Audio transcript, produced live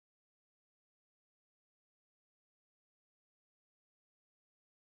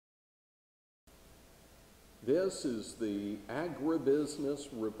This is the Agribusiness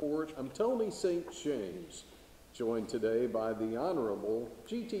Report. I'm Tony St. James, joined today by the Honorable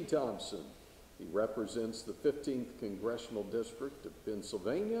G.T. Thompson. He represents the 15th Congressional District of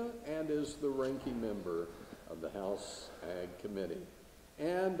Pennsylvania and is the ranking member of the House Ag Committee.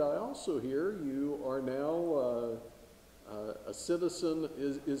 And I also hear you are now a citizen.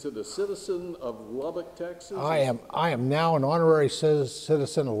 Is it a citizen of Lubbock, Texas? I am now an honorary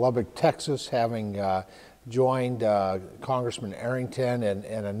citizen of Lubbock, Texas, having joined Congressman Arrington and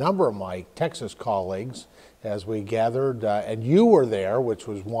a number of my Texas colleagues as we gathered, and you were there, which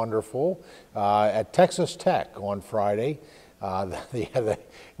was wonderful, at Texas Tech on Friday.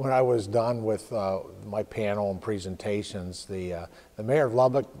 When I was done with my panel and presentations, the mayor of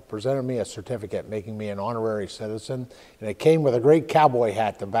Lubbock presented me a certificate making me an honorary citizen, and it came with a great cowboy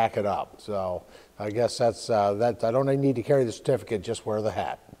hat to back it up. So I guess that's that. I don't need to carry the certificate; just wear the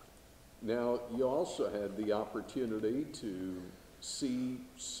hat. Now, you also had the opportunity to see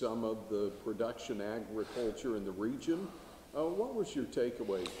some of the production agriculture in the region. What was your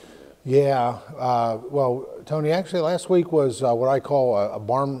takeaway from that? Yeah, well, Tony, actually last week was what I call a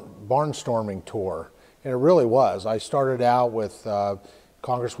barnstorming tour, and it really was. I started out with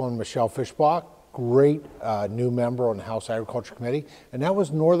Congresswoman Michelle Fischbach, great new member on the House Agriculture Committee, and that was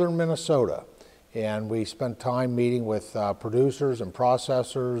northern Minnesota. And we spent time meeting with producers and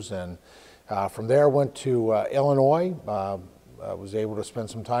processors, and from there went to Illinois. I was able to spend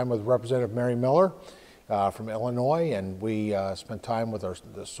some time with Representative Mary Miller from Illinois, and we spent time with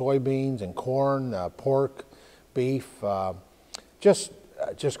the soybeans and corn, pork, beef, just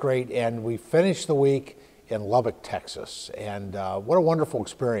great. And we finished the week in Lubbock, Texas, and what a wonderful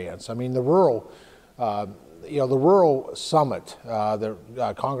experience. I mean, the rural summit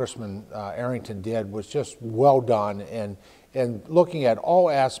that Congressman Arrington did was just well done, and looking at all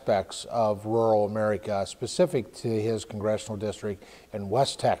aspects of rural America, specific to his congressional district in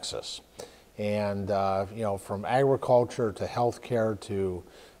West Texas. And from agriculture to healthcare to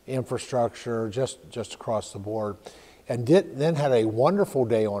infrastructure, just across the board. And then had a wonderful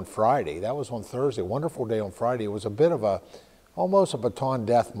day on Friday. That was on Thursday. Wonderful day on Friday. It was a bit of almost a baton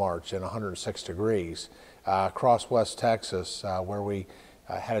death march in 106 degrees across West Texas, where we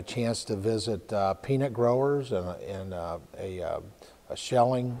had a chance to visit peanut growers and a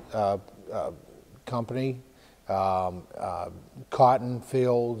shelling company, cotton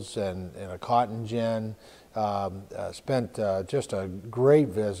fields and a cotton gin. Spent just a great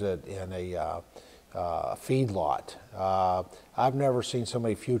visit in a feedlot. I've never seen so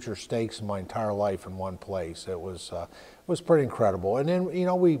many future steaks in my entire life in one place. It was pretty incredible. And then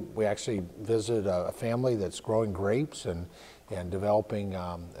we actually visited a family that's growing grapes and developing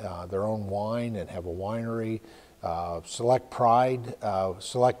their own wine and have a winery. Select Pride,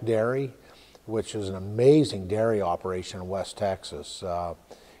 Select Dairy, which is an amazing dairy operation in West Texas. I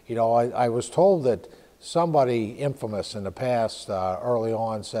was told that somebody infamous in the past early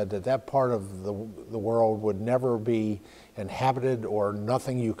on said that part of the world would never be inhabited or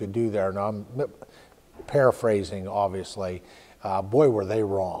nothing you could do there. And I'm paraphrasing, obviously. Boy, were they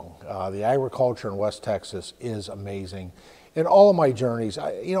wrong. The agriculture in West Texas is amazing. In all of my journeys,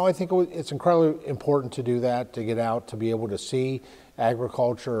 I think it's incredibly important to do that, to get out, to be able to see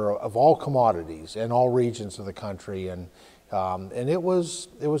agriculture of all commodities in all regions of the country. And it was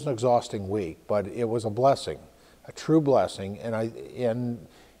an exhausting week, but it was a blessing, a true blessing. And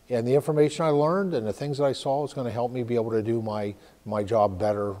the information I learned and the things that I saw is going to help me be able to do my job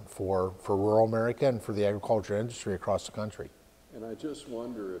better for rural America and for the agriculture industry across the country. And I just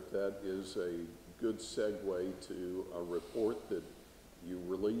wonder if that is a good segue to a report that you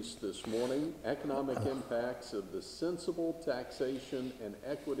released this morning, Economic Impacts of the Sensible Taxation and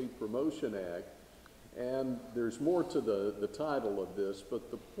Equity Promotion Act. And there's more to the title of this, but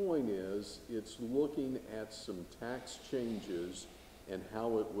the point is it's looking at some tax changes and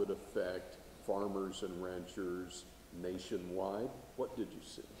how it would affect farmers and ranchers nationwide. What did you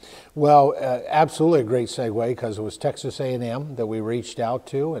see? Well, absolutely a great segue, because it was Texas A&M that we reached out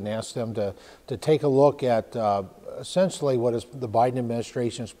to and asked them to take a look at essentially what is the Biden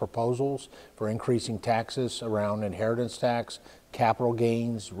administration's proposals for increasing taxes around inheritance tax, capital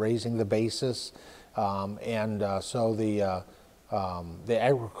gains, raising the basis. So the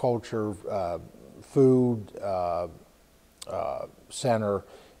Agriculture Food Center,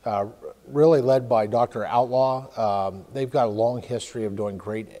 really led by Dr. Outlaw. They've got a long history of doing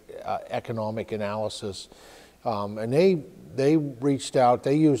great economic analysis. And they reached out,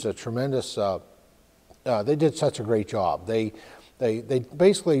 they used a tremendous, they did such a great job. They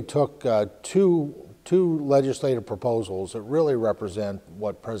basically took two legislative proposals that really represent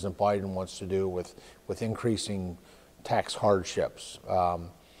what President Biden wants to do with increasing tax hardships.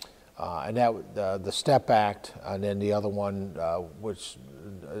 And that the STEP Act, and then the other one, which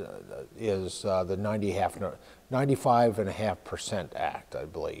is the 95.5% Act, I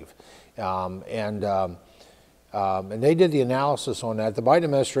believe. And they did the analysis on that. The Biden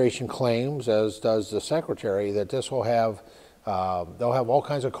administration claims, as does the Secretary, that this will have, they'll have all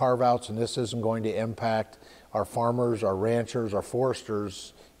kinds of carve-outs, and this isn't going to impact our farmers, our ranchers, our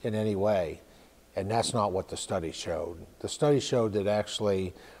foresters in any way. And that's not what the study showed. The study showed that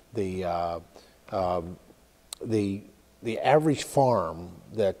actually the average farm,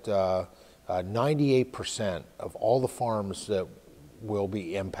 that 98% of all the farms that will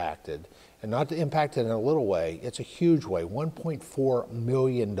be impacted, and not impacted in a little way, it's a huge way, $1.4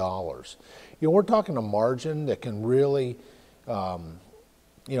 million. You know, we're talking a margin that can really, you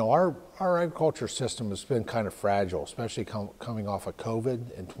know, our agriculture system has been kind of fragile, especially coming off of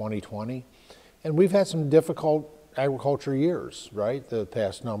COVID in 2020. And we've had some difficult agriculture years, right, the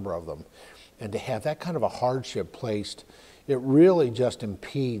past number of them. And to have that kind of a hardship placed, it really just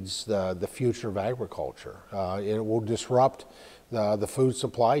impedes the future of agriculture. It will disrupt the food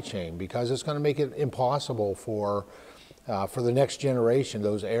supply chain, because it's going to make it impossible for the next generation,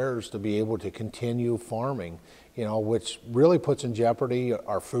 those heirs, to be able to continue farming, you know, which really puts in jeopardy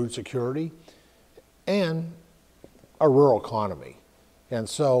our food security and our rural economy. And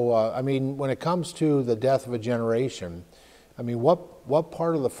so, I mean, when it comes to the death of a generation, I mean, what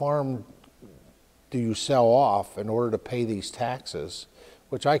part of the farm do you sell off in order to pay these taxes,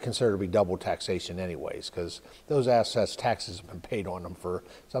 which I consider to be double taxation anyways, because those assets, taxes have been paid on them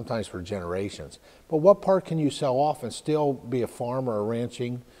sometimes for generations. But what part can you sell off and still be a farm or a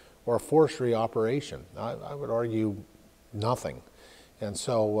ranching or a forestry operation? I would argue nothing. And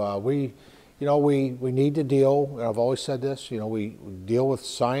so we need to deal, and I've always said this, you know, we deal with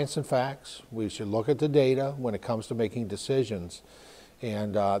science and facts. We should look at the data when it comes to making decisions.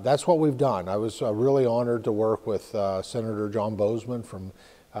 And that's what we've done. I was really honored to work with Senator John Bozeman from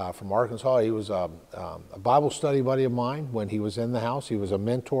Arkansas. He was a Bible study buddy of mine when he was in the House. He was a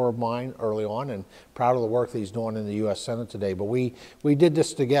mentor of mine early on, and proud of the work that he's doing in the U.S. Senate today. But we did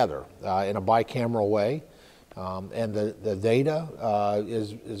this together in a bicameral way. And the data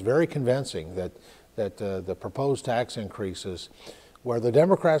is very convincing that the proposed tax increases, where the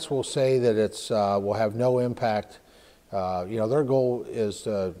Democrats will say that it's will have no impact, you know, their goal is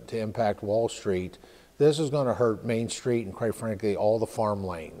to impact Wall Street. This is going to hurt Main Street and, quite frankly, all the farm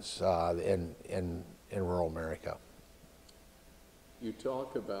lanes in rural America. You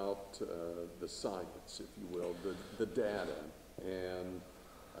talk about the science, if you will, the data, and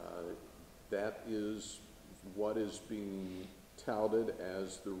that is what is being touted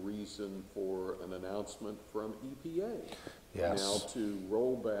as the reason for an announcement from EPA. Yes. Now to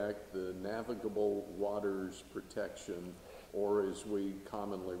roll back the navigable waters protection, or as we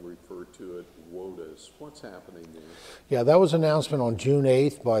commonly refer to it, WOTUS. What's happening there? Yeah, that was an announcement on June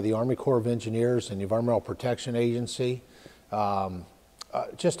 8th by the Army Corps of Engineers and the Environmental Protection Agency.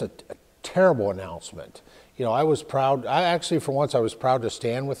 Just a terrible announcement. You know, I was proud, for once I was proud to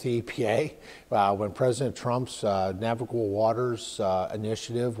stand with the EPA when President Trump's Navigable Waters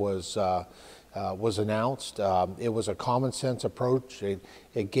initiative was announced. It was a common sense approach.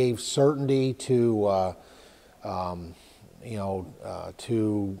 It gave certainty to,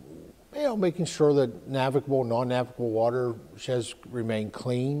 making sure that navigable, non-navigable watersheds remain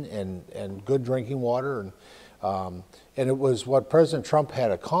clean and good drinking water. And it was what President Trump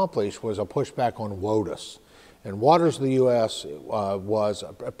had accomplished was a pushback on WOTUS. And Waters of the U.S. was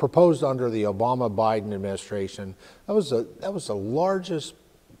proposed under the Obama-Biden administration. That was the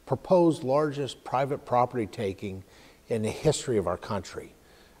proposed largest private property taking in the history of our country.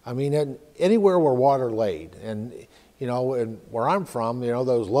 I mean, anywhere where water laid, and you know, and where I'm from, you know,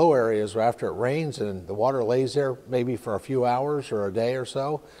 those low areas where after it rains and the water lays there maybe for a few hours or a day or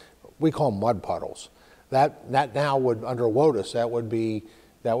so, we call them mud puddles. That now would, under WOTUS, that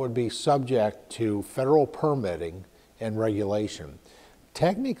would be subject to federal permitting and regulation.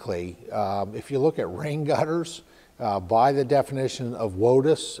 Technically, if you look at rain gutters, by the definition of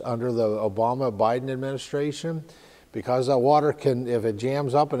WOTUS under the Obama-Biden administration, because that water can, if it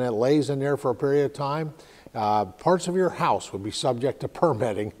jams up and it lays in there for a period of time, parts of your house would be subject to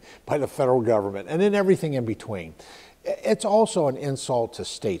permitting by the federal government, and then everything in between. It's also an insult to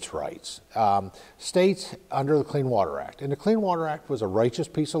states' rights. States under the Clean Water Act, and the Clean Water Act was a righteous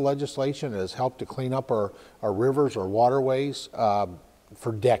piece of legislation that has helped to clean up our rivers, our waterways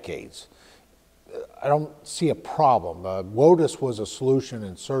for decades. I don't see a problem. WOTUS was a solution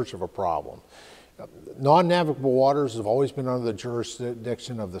in search of a problem. Non-navigable waters have always been under the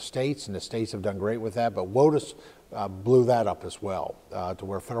jurisdiction of the states, and the states have done great with that, but WOTUS blew that up as well, to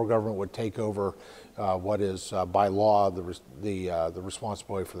where federal government would take over what is by law the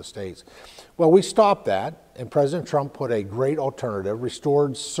responsibility for the states. Well, we stopped that, and President Trump put a great alternative,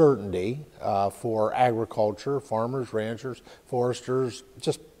 restored certainty for agriculture, farmers, ranchers, foresters,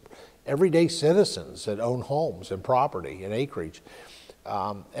 just everyday citizens that own homes and property and acreage.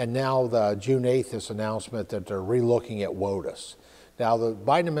 And now the June 8th, this announcement that they're relooking at WOTUS. Now the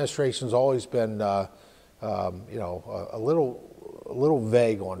Biden administration's always been, you know, a little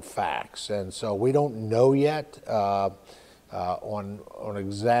vague on facts, and so we don't know yet on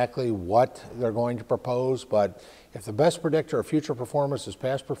exactly what they're going to propose. But if the best predictor of future performance is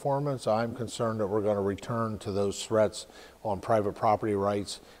past performance, I'm concerned that we're going to return to those threats on private property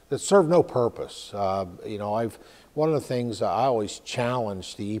rights that serve no purpose. You know, one of the things I always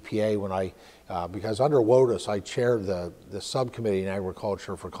challenge the EPA when because under WOTUS I chaired the subcommittee in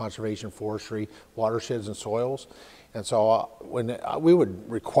agriculture for conservation, forestry, watersheds, and soils. And so when we would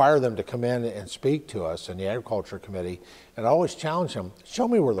require them to come in and speak to us in the agriculture committee, and I always challenge them, show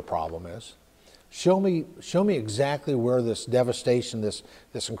me where the problem is. Show me exactly where this devastation, this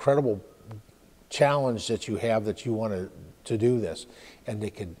incredible challenge that you have that you want to do this. And they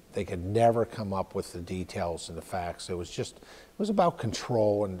could never come up with the details and the facts. It was about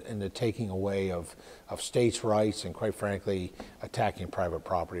control and the taking away of states' rights, and quite frankly, attacking private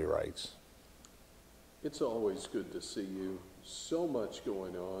property rights. It's always good to see you. So much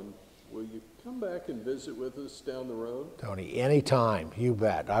going on. Will you come back and visit with us down the road? Tony, anytime, you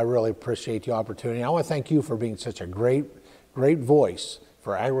bet. I really appreciate the opportunity. I want to thank you for being such a great voice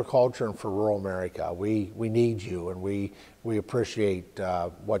for agriculture and for rural America. We need you, and we appreciate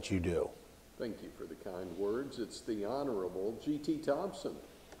what you do. Thank you for the kind words. It's the Honorable G.T. Thompson,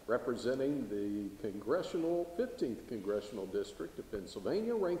 representing the 15th Congressional District of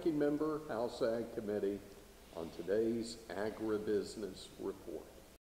Pennsylvania, ranking member, House Ag Committee, on today's Agribusiness Report.